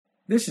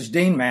This is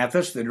Dean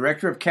Mathis, the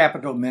Director of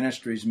Capital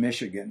Ministries,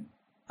 Michigan.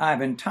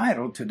 I've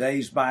entitled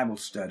today's Bible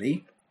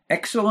study,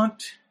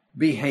 Excellent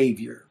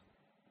Behavior.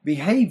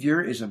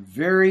 Behavior is a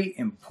very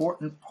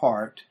important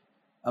part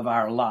of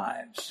our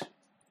lives.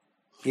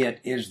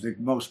 It is the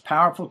most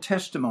powerful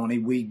testimony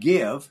we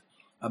give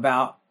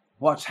about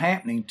what's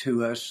happening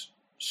to us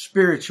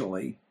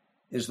spiritually,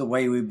 is the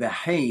way we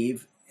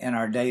behave in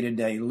our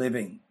day-to-day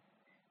living.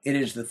 It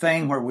is the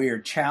thing where we are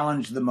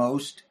challenged the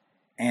most,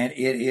 and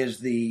it is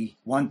the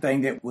one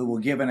thing that we will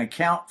give an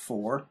account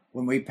for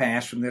when we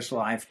pass from this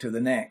life to the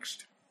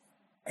next.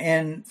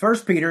 In 1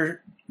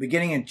 Peter,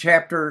 beginning in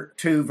chapter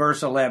 2,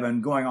 verse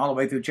 11, going all the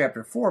way through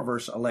chapter 4,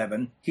 verse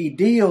 11, he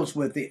deals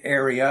with the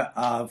area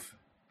of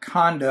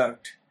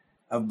conduct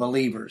of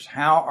believers.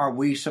 How are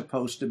we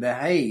supposed to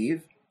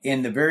behave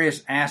in the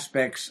various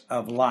aspects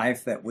of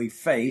life that we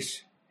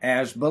face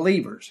as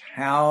believers?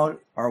 How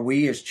are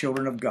we as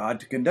children of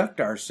God to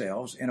conduct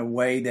ourselves in a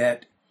way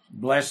that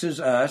blesses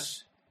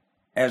us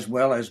as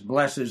well as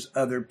blesses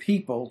other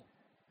people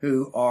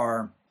who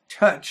are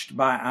touched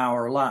by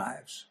our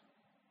lives?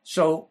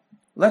 So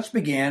let's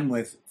begin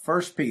with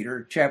 1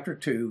 Peter chapter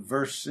 2,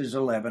 verses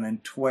 11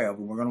 and 12.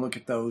 We're going to look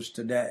at those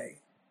today.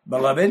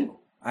 Beloved,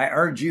 I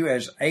urge you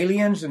as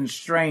aliens and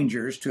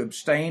strangers to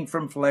abstain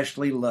from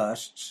fleshly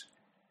lusts,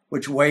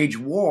 which wage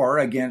war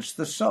against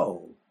the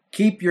soul.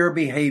 Keep your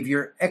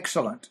behavior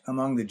excellent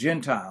among the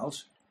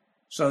Gentiles,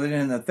 so that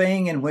in the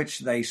thing in which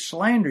they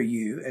slander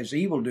you as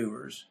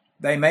evildoers,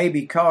 they may,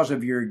 because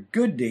of your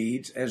good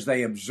deeds as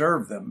they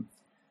observe them,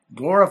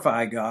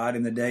 glorify God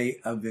in the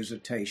day of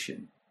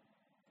visitation.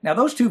 Now,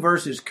 those two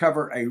verses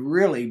cover a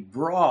really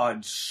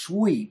broad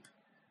sweep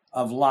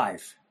of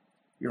life.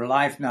 Your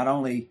life not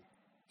only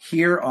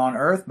here on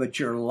earth, but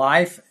your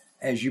life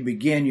as you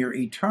begin your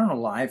eternal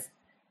life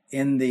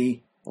in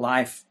the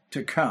life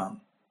to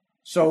come.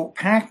 So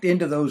packed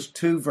into those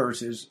two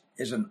verses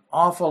is an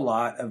awful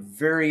lot of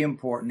very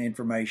important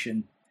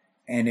information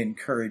and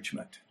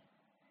encouragement.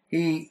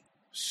 He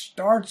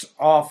starts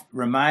off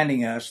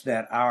reminding us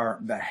that our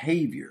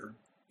behavior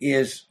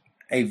is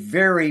a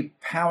very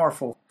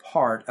powerful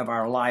part of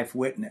our life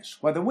witness.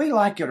 Whether we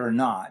like it or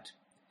not,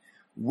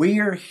 we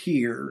are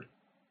here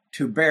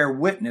to bear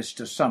witness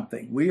to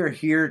something. We are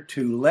here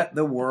to let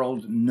the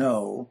world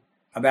know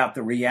about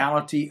the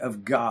reality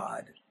of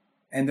God.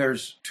 And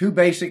there's two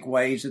basic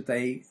ways that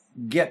they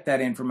get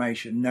that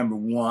information. Number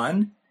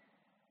one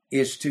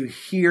is to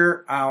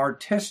hear our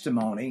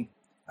testimony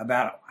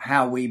about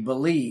how we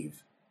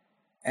believe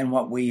and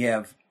what we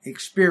have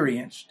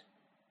experienced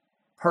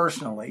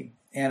personally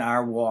in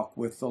our walk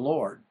with the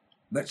Lord.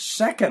 But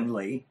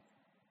secondly,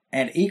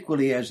 and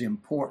equally as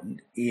important,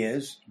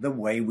 is the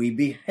way we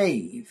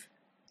behave.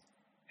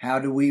 How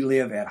do we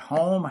live at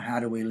home?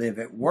 How do we live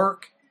at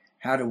work?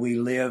 How do we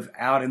live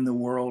out in the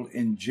world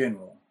in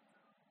general?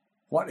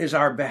 What is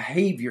our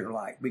behavior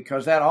like?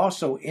 Because that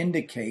also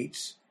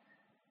indicates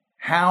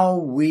how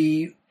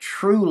we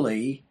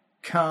truly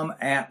come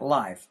at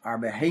life. Our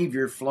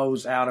behavior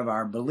flows out of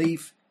our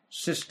belief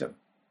system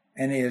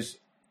and is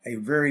a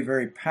very,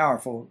 very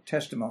powerful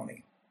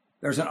testimony.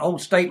 There's an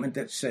old statement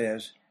that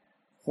says,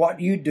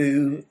 "What you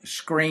do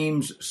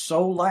screams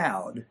so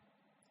loud,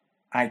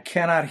 I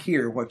cannot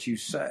hear what you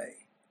say."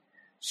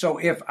 So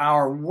if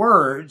our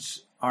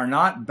words are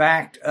not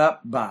backed up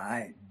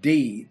by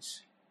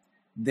deeds,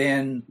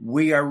 then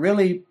we are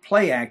really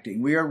play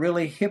acting. We are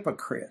really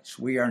hypocrites.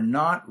 We are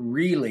not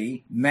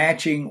really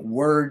matching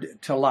word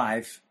to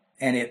life,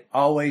 and it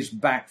always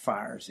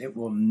backfires. It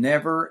will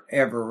never,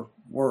 ever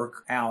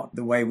work out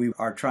the way we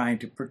are trying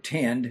to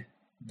pretend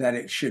that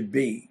it should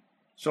be.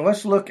 So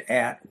let's look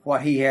at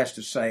what he has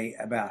to say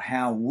about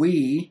how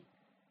we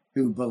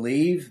who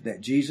believe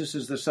that Jesus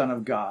is the Son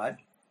of God,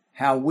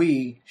 how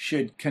we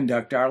should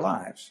conduct our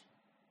lives.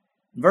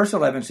 Verse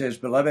 11 says,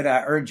 "Beloved,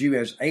 I urge you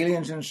as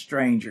aliens and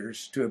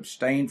strangers to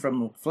abstain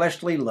from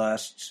fleshly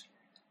lusts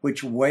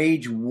which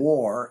wage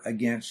war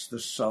against the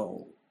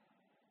soul."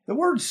 The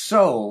word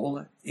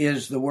soul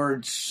is the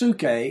word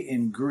suke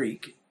in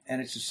Greek,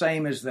 and it's the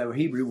same as the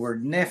Hebrew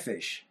word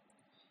nephesh.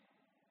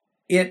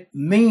 It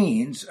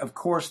means, of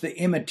course, the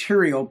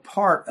immaterial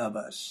part of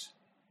us,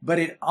 but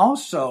it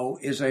also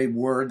is a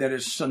word that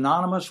is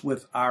synonymous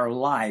with our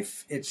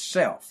life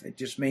itself. It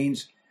just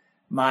means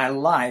my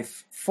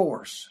life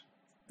force.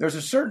 There's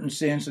a certain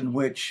sense in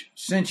which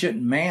sentient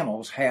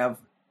mammals have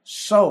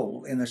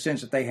soul, in the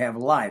sense that they have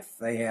life.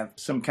 They have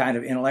some kind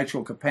of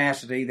intellectual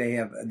capacity. They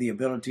have the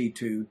ability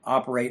to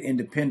operate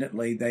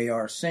independently. They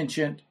are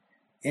sentient,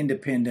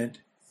 independent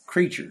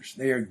creatures.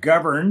 They are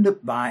governed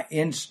by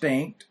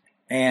instinct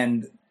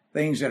and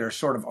things that are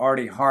sort of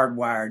already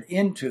hardwired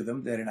into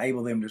them that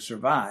enable them to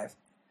survive.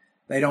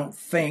 They don't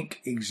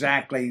think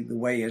exactly the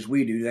way as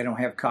we do. They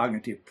don't have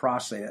cognitive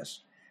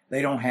process.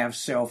 They don't have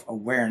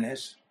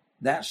self-awareness,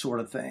 that sort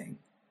of thing.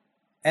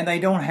 And they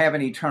don't have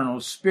an eternal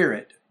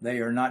spirit. They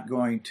are not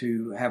going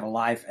to have a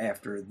life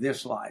after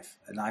this life,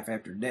 a life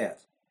after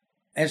death.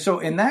 And so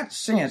in that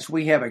sense,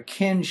 we have a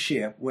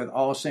kinship with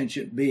all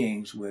sentient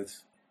beings,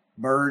 with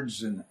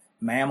birds and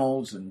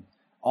mammals and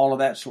all of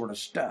that sort of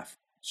stuff.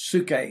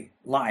 Suke,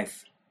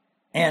 life.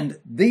 And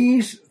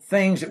these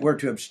things that we're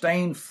to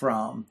abstain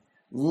from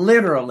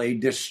literally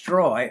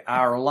destroy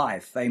our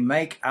life. They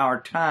make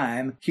our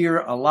time here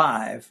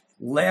alive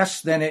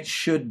less than it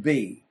should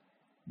be.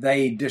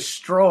 They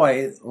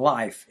destroy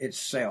life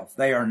itself.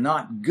 They are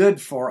not good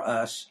for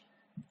us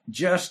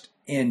just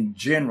in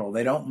general.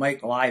 They don't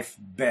make life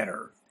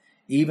better,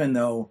 even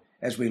though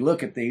as we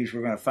look at these,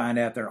 we're going to find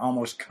out they're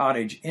almost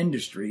cottage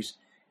industries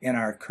in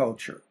our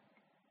culture.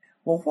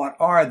 Well, what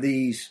are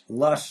these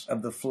lusts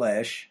of the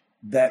flesh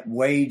that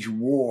wage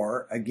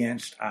war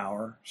against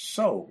our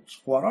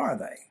souls? What are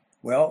they?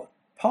 Well,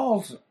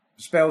 Paul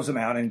spells them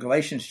out in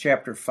Galatians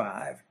chapter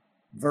 5,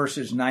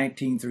 verses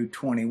 19 through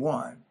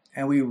 21.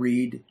 And we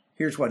read,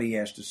 here's what he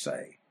has to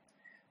say.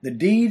 The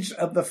deeds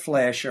of the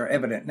flesh are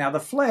evident. Now, the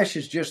flesh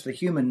is just the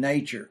human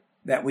nature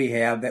that we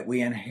have, that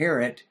we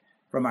inherit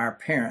from our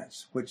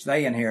parents, which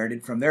they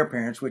inherited from their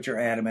parents, which are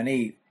Adam and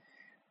Eve.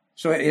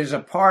 So it is a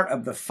part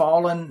of the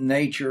fallen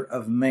nature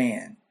of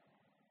man.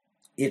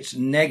 It's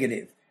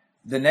negative.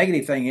 The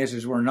negative thing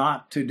is we're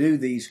not to do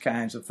these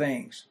kinds of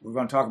things. We're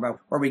going to talk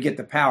about where we get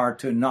the power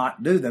to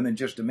not do them in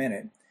just a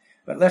minute.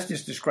 But let's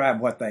just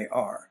describe what they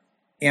are.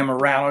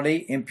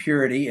 Immorality,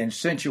 impurity, and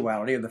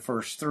sensuality are the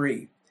first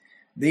three.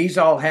 These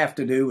all have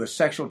to do with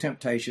sexual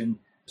temptation,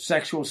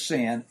 sexual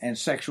sin, and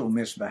sexual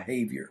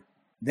misbehavior.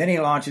 Then he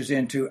launches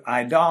into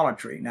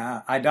idolatry.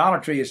 Now,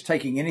 idolatry is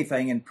taking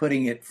anything and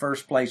putting it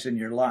first place in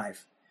your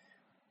life.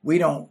 We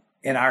don't,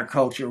 in our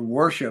culture,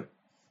 worship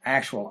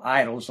actual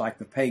idols like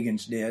the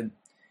pagans did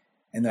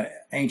in the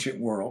ancient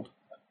world.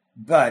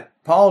 But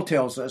Paul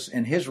tells us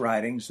in his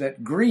writings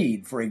that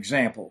greed, for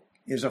example,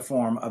 is a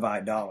form of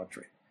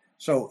idolatry.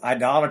 So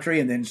idolatry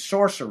and then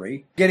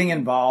sorcery, getting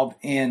involved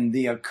in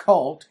the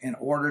occult in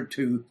order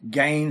to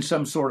gain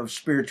some sort of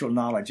spiritual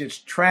knowledge. It's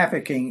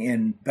trafficking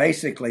in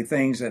basically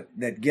things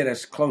that get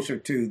us closer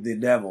to the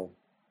devil.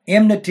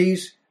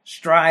 Enmities,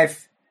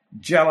 strife,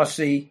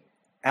 jealousy,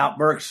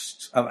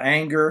 outbursts of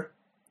anger,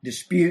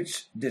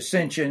 disputes,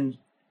 dissension,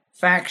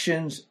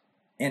 factions,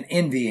 and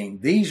envying.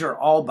 These are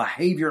all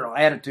behavioral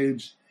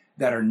attitudes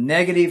that are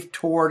negative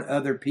toward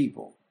other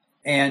people.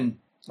 And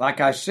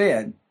like I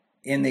said,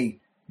 in the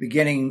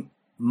beginning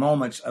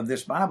moments of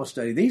this Bible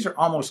study, these are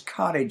almost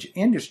cottage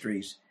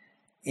industries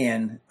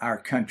in our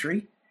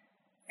country,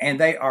 and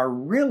they are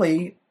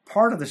really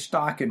part of the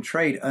stock and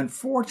trade,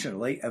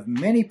 unfortunately, of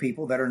many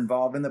people that are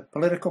involved in the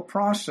political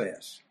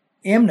process.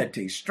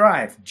 Enmity,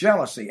 strife,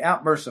 jealousy,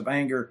 outbursts of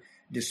anger,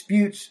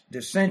 disputes,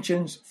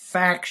 dissensions,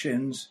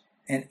 factions,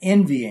 and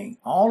envying.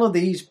 All of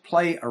these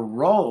play a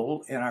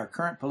role in our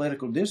current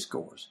political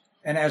discourse.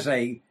 And as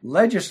a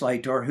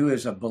legislator who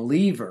is a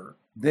believer,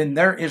 then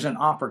there is an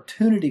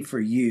opportunity for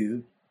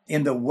you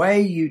in the way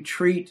you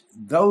treat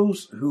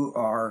those who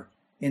are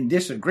in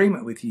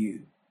disagreement with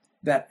you.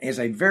 That is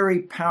a very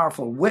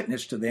powerful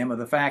witness to them of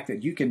the fact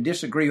that you can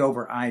disagree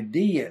over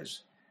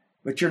ideas,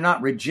 but you're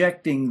not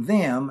rejecting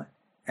them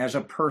as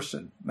a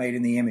person made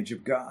in the image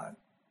of God.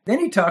 Then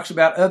he talks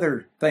about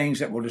other things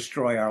that will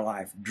destroy our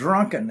life.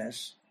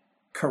 Drunkenness,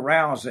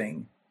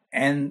 carousing,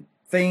 and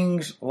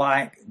things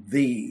like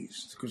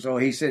these. So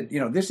he said,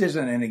 this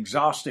isn't an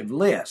exhaustive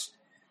list.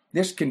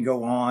 This can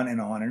go on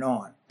and on and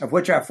on, of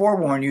which I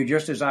forewarn you,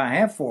 just as I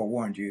have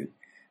forewarned you,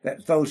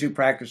 that those who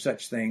practice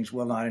such things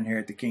will not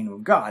inherit the kingdom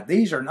of God.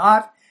 These are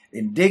not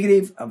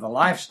indicative of the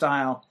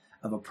lifestyle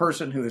of a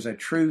person who is a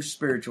true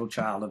spiritual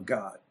child of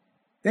God.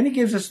 Then he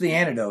gives us the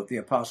antidote, the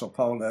Apostle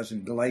Paul does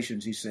in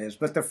Galatians. He says,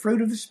 but the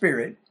fruit of the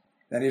Spirit,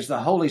 that is the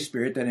Holy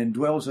Spirit that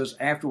indwells us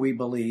after we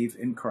believe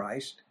in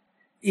Christ,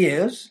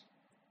 is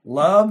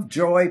love,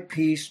 joy,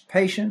 peace,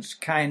 patience,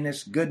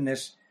 kindness,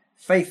 goodness,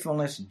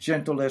 faithfulness,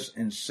 gentleness,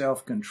 and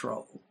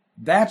self-control.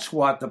 That's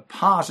what the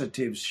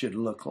positives should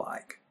look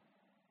like.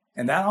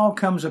 And that all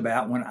comes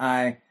about when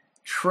I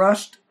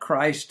trust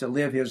Christ to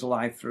live his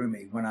life through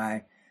me, when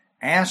I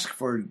ask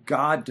for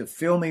God to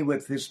fill me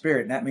with his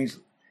Spirit. And that means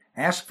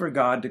ask for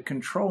God to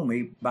control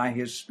me by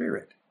his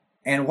Spirit.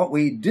 And what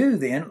we do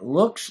then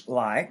looks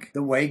like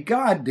the way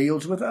God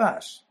deals with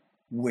us,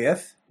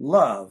 with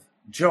love,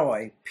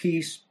 joy,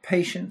 peace,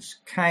 patience,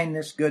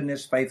 kindness,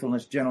 goodness,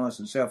 faithfulness, gentleness,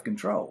 and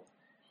self-control.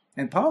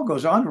 And Paul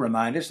goes on to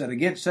remind us that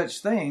against such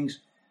things,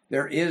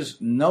 there is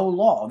no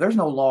law. There's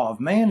no law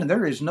of man, and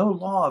there is no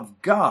law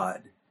of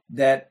God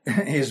that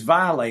is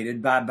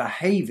violated by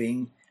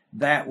behaving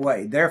that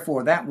way.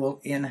 Therefore, that will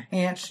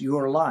enhance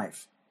your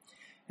life.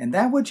 And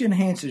that which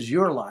enhances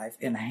your life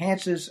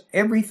enhances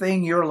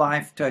everything your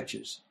life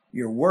touches,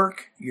 your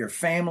work, your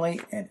family,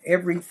 and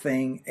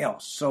everything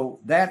else. So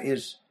that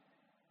is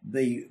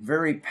the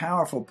very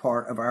powerful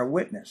part of our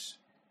witness.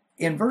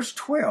 In verse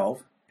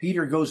 12,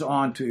 Peter goes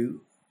on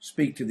to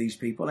speak to these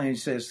people, and he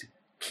says,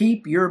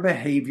 keep your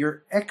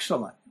behavior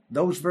excellent.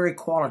 Those very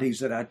qualities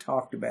that I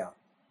talked about.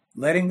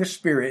 Letting the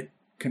Spirit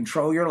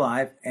control your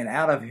life, and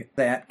out of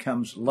that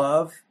comes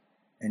love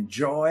and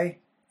joy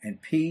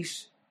and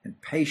peace and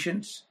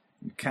patience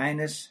and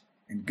kindness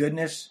and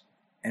goodness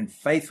and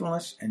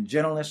faithfulness and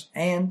gentleness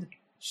and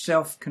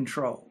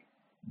self-control.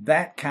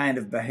 that kind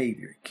of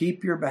behavior.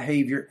 Keep your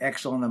behavior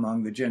excellent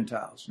among the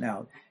Gentiles.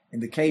 Now, in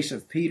the case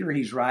of Peter,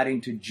 he's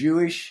writing to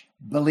Jewish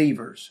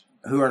believers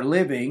who are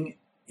living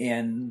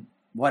in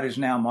what is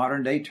now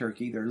modern-day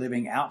Turkey. They're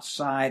living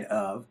outside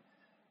of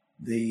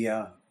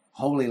the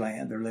Holy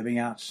Land. They're living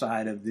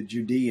outside of the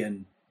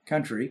Judean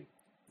country.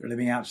 They're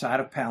living outside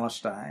of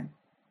Palestine.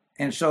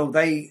 And so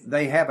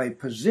they have a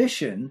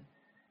position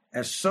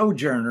as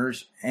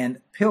sojourners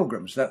and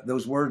pilgrims.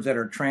 Those words that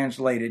are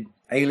translated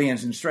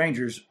aliens and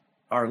strangers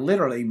are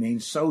literally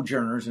means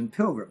sojourners and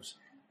pilgrims.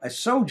 A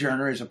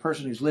sojourner is a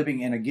person who's living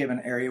in a given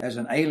area as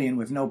an alien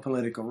with no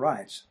political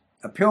rights.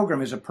 A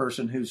pilgrim is a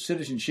person whose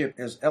citizenship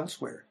is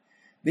elsewhere.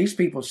 These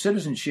people's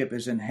citizenship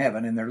is in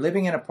heaven, and they're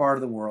living in a part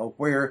of the world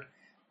where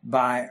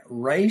by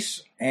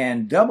race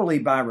and doubly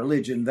by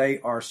religion, they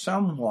are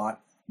somewhat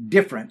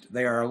different.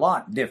 They are a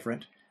lot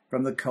different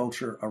from the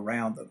culture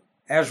around them.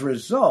 As a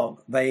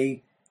result,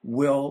 they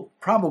will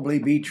probably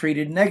be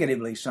treated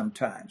negatively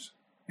sometimes.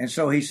 And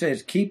so he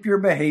says, keep your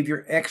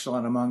behavior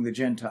excellent among the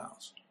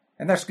Gentiles.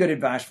 And that's good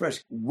advice for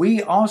us.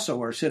 We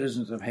also are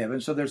citizens of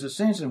heaven, so there's a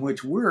sense in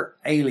which we're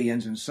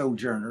aliens and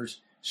sojourners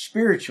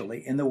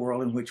spiritually in the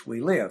world in which we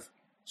live.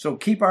 So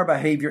keep our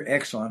behavior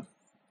excellent,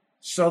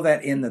 so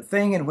that in the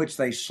thing in which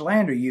they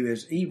slander you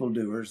as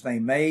evildoers, they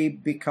may,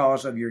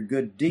 because of your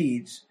good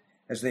deeds,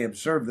 as they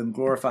observe them,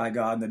 glorify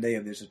God in the day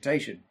of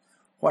visitation.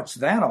 What's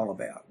that all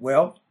about?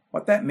 Well,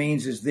 what that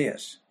means is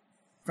this.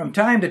 From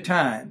time to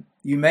time,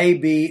 you may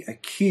be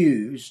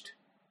accused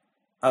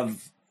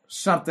of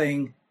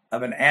something,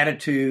 of an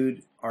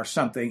attitude or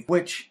something,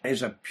 which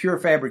is a pure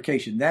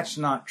fabrication. That's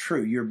not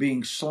true. You're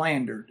being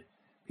slandered.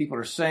 People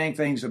are saying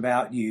things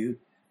about you.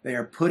 They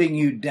are putting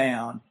you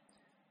down.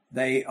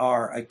 They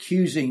are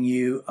accusing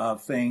you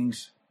of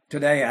things.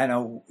 Today, I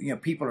know,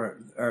 people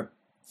are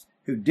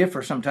who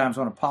differ sometimes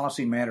on a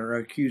policy matter are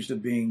accused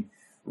of being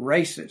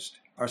racist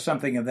or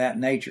something of that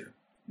nature.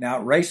 Now,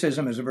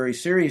 racism is a very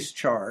serious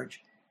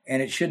charge,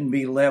 and it shouldn't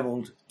be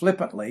leveled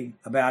flippantly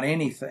about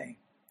anything.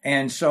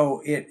 And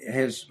so it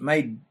has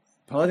made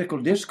political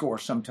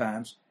discourse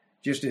sometimes,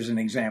 just as an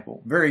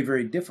example, very,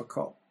 very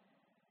difficult.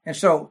 And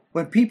so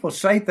when people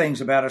say things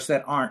about us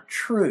that aren't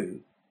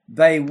true,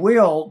 they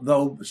will,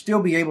 though,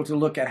 still be able to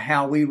look at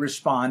how we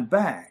respond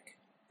back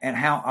and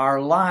how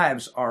our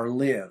lives are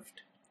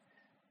lived.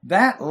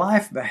 That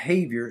life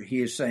behavior,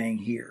 he is saying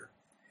here,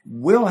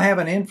 will have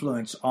an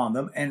influence on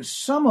them, and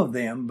some of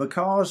them,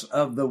 because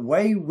of the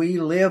way we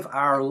live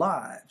our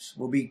lives,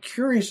 will be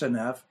curious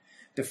enough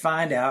to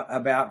find out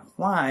about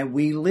why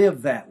we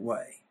live that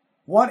way.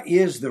 What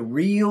is the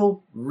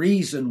real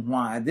reason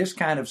why this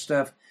kind of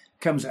stuff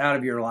comes out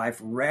of your life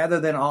rather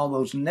than all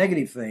those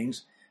negative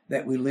things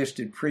that we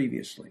listed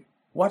previously?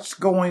 What's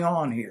going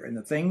on here? And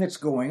the thing that's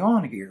going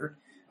on here,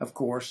 of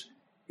course,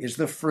 is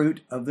the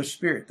fruit of the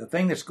Spirit. The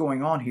thing that's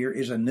going on here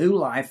is a new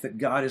life that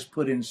God has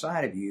put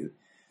inside of you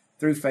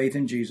through faith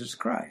in Jesus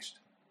Christ.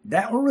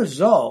 That will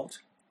result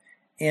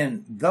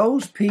in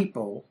those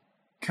people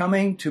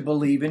coming to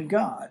believe in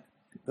God.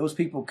 Those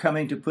people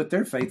coming to put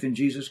their faith in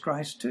Jesus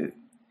Christ too,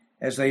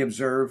 as they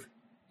observe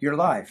your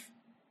life,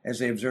 as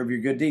they observe your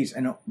good deeds.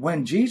 And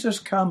when Jesus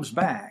comes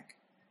back,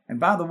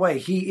 and by the way,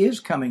 he is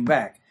coming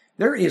back,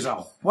 there is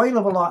a whale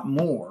of a lot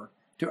more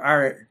to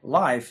our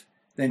life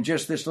than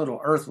just this little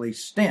earthly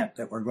stint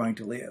that we're going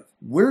to live.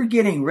 We're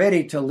getting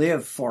ready to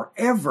live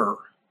forever.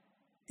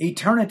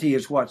 Eternity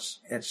is what's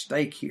at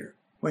stake here.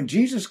 When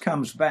Jesus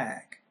comes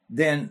back,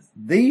 then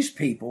these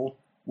people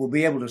will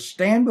be able to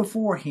stand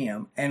before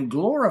him and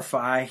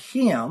glorify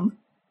him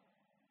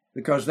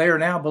because they are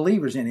now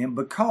believers in him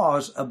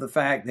because of the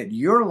fact that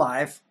your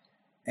life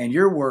and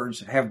your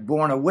words have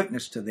borne a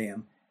witness to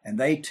them, and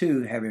they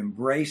too have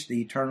embraced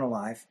eternal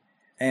life,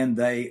 and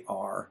they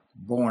are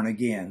born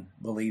again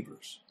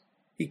believers.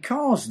 He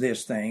calls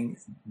this thing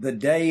the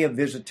day of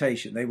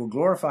visitation. They will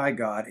glorify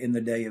God in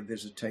the day of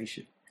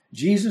visitation.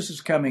 Jesus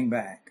is coming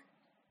back.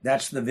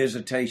 That's the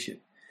visitation.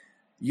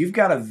 You've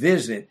got a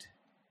visit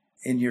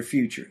in your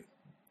future,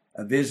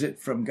 a visit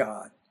from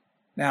God.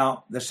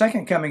 Now, the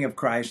second coming of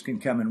Christ can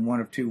come in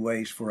one of two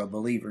ways for a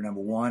believer.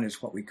 Number one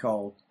is what we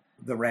call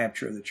the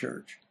rapture of the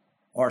church.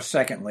 Or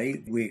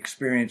secondly, we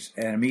experience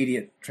an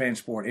immediate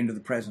transport into the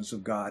presence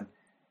of God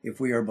if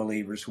we are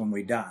believers when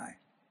we die.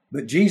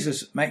 But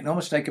Jesus, make no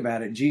mistake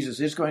about it, Jesus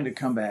is going to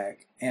come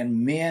back,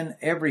 and men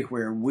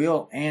everywhere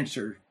will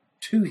answer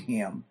to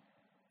him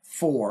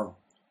for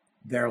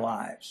their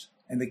lives.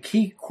 And the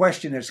key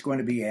question that's going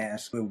to be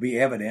asked, will be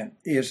evident,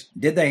 is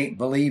did they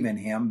believe in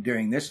him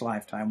during this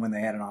lifetime when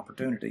they had an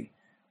opportunity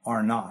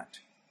or not?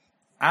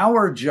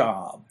 Our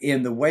job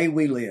in the way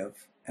we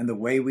live and the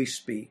way we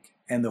speak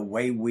and the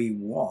way we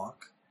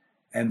walk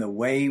and the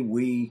way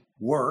we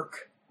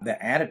work,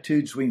 the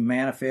attitudes we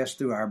manifest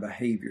through our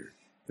behavior,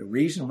 the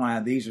reason why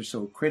these are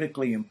so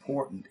critically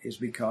important is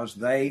because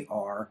they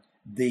are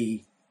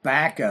the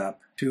backup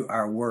to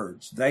our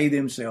words. They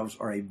themselves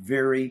are a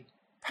very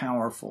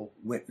powerful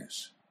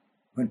witness.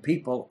 When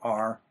people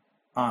are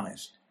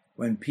honest,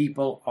 when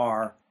people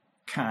are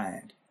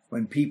kind,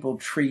 when people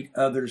treat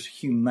others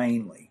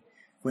humanely,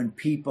 when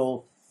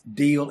people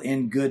deal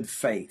in good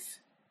faith,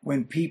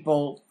 when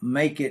people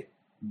make it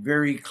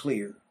very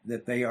clear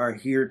that they are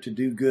here to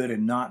do good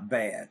and not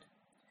bad,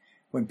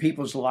 when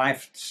people's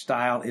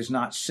lifestyle is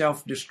not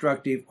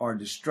self-destructive or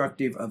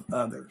destructive of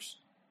others,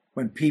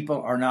 when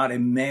people are not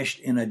enmeshed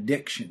in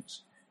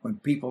addictions, when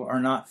people are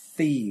not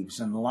thieves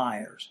and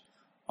liars.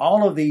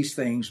 All of these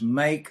things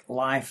make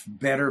life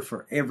better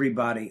for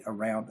everybody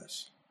around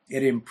us.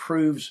 It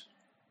improves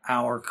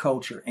our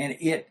culture, and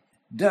it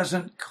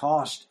doesn't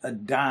cost a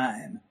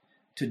dime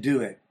to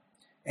do it,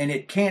 and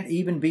it can't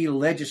even be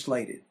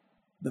legislated.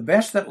 The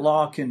best that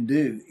law can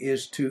do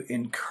is to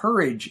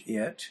encourage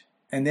it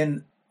and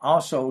then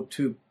also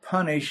to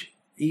punish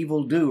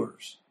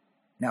evildoers.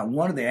 Now,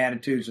 one of the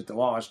attitudes that the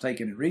law has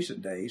taken in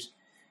recent days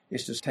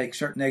is to take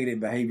certain negative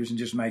behaviors and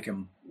just make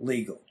them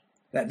legal.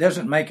 That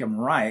doesn't make them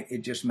right,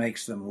 it just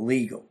makes them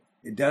legal.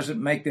 It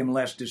doesn't make them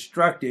less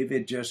destructive,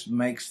 it just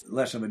makes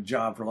less of a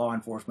job for law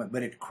enforcement,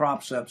 but it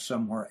crops up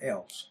somewhere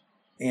else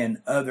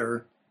in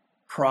other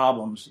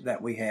problems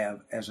that we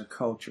have as a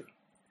culture.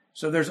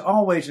 So there's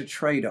always a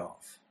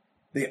trade-off.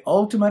 The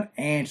ultimate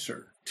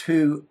answer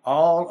to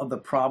all of the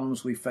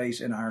problems we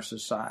face in our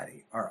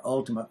society are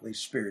ultimately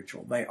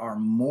spiritual. They are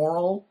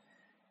moral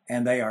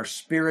and they are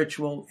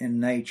spiritual in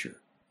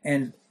nature.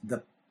 And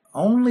the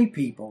only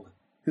people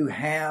who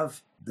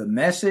have the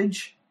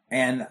message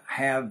and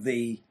have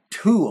the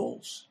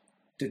tools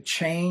to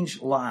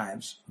change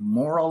lives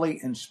morally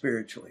and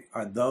spiritually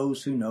are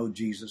those who know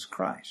Jesus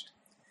Christ.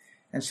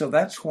 And so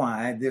that's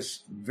why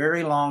this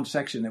very long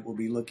section that we'll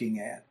be looking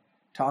at,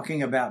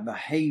 talking about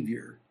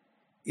behavior,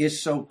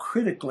 is so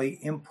critically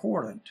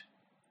important.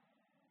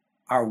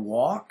 Our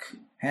walk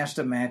has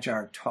to match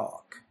our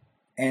talk.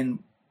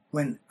 And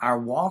when our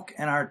walk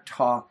and our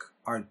talk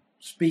are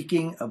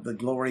speaking of the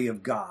glory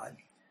of God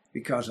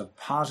because of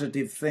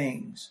positive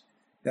things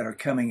that are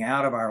coming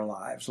out of our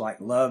lives,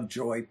 like love,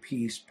 joy,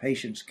 peace,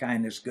 patience,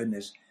 kindness,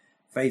 goodness,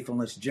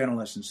 faithfulness,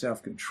 gentleness, and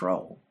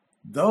self-control,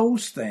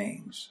 those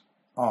things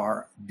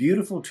are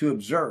beautiful to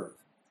observe.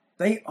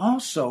 They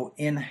also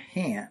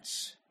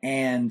enhance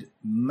and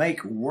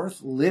make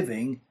worth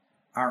living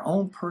our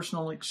own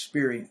personal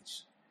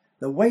experience.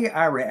 The way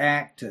I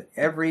react to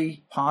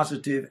every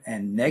positive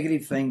and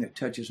negative thing that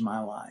touches my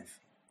life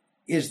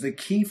is the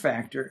key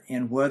factor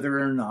in whether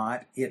or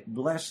not it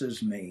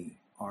blesses me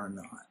or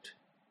not.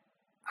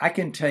 I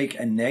can take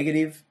a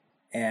negative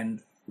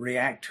and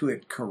react to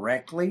it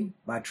correctly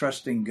by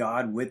trusting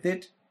God with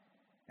it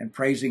and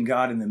praising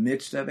God in the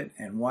midst of it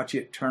and watch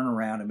it turn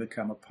around and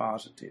become a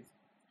positive.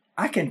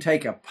 I can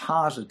take a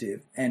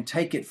positive and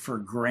take it for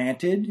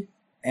granted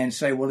and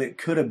say, well, it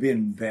could have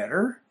been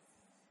better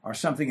or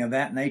something of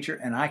that nature,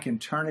 and I can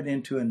turn it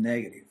into a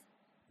negative.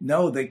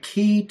 No, the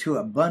key to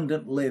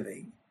abundant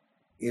living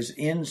is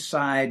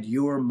inside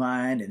your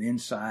mind and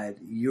inside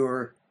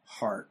your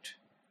heart.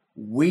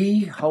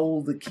 We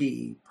hold the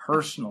key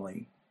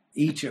personally,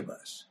 each of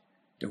us,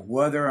 to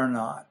whether or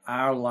not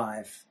our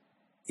life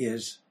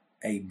is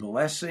a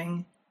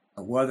blessing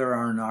or whether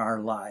or not our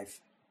life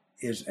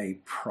is a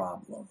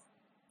problem.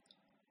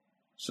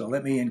 So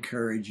let me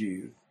encourage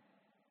you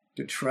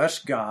to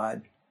trust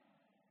God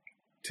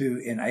to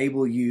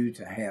enable you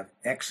to have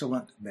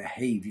excellent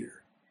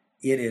behavior.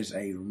 It is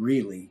a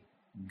really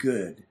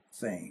good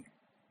thing.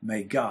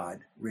 May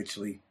God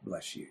richly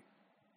bless you.